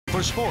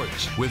For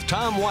sports with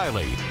Tom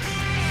Wiley.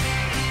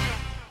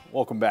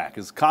 Welcome back.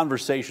 As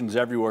conversations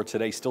everywhere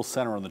today still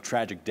center on the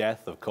tragic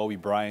death of Kobe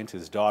Bryant,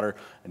 his daughter,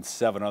 and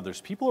 7 others,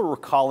 people are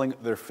recalling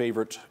their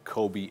favorite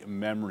Kobe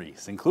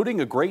memories,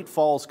 including a Great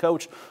Falls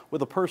coach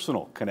with a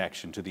personal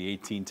connection to the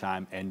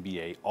 18-time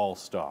NBA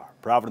All-Star.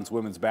 Providence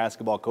women's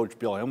basketball coach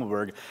Bill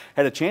Himmelberg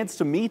had a chance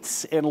to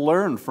meet and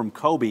learn from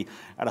Kobe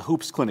at a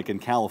hoops clinic in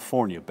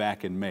California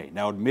back in May.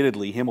 Now,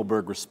 admittedly,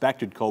 Himmelberg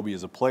respected Kobe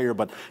as a player,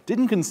 but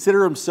didn't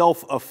consider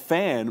himself a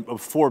fan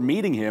before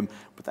meeting him.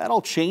 But that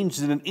all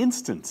changed in an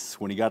instant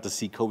when he got to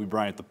see Kobe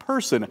Bryant, the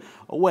person,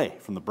 away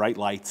from the bright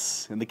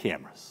lights and the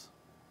cameras.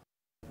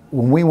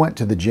 When we went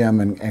to the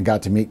gym and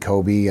got to meet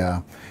Kobe,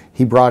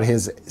 he brought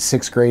his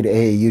 6th grade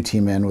AAU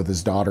team in with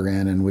his daughter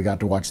in, and we got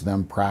to watch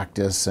them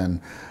practice. And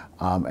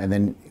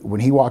then when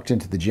he walked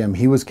into the gym,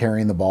 he was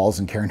carrying the balls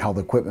and carrying all the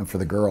equipment for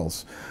the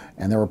girls.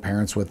 And there were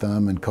parents with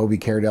them, and Kobe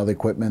carried all the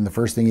equipment. The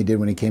first thing he did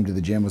when he came to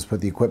the gym was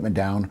put the equipment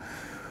down,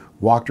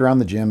 walked around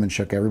the gym and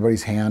shook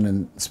everybody's hand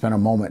and spent a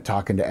moment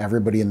talking to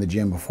everybody in the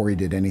gym before he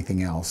did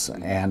anything else.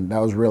 And that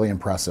was really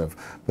impressive.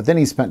 But then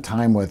he spent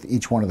time with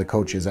each one of the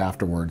coaches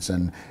afterwards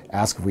and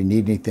asked if we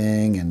need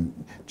anything and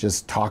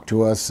just talked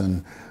to us.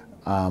 And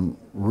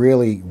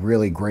really,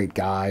 really great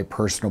guy,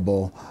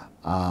 personable.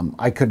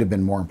 I couldn't have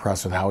been more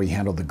impressed with how he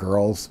handled the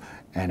girls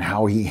and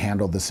how he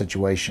handled the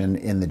situation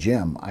in the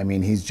gym. I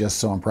mean, he's just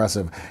so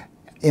impressive.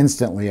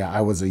 Instantly,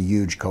 I was a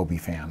huge Kobe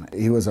fan.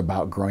 He was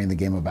about growing the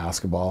game of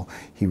basketball.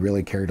 He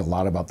really cared a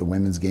lot about the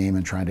women's game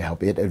and trying to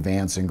help it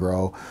advance and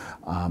grow.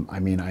 I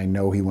mean, I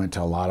know he went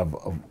to a lot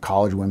of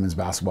college women's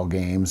basketball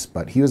games,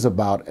 but he was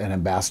about an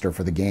ambassador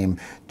for the game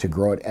to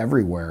grow it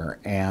everywhere.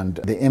 And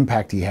the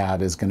impact he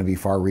had is going to be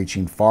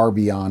far-reaching, far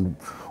beyond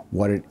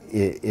what it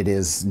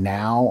is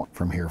now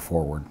from here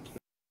forward.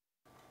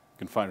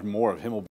 You can find more of Himmelberg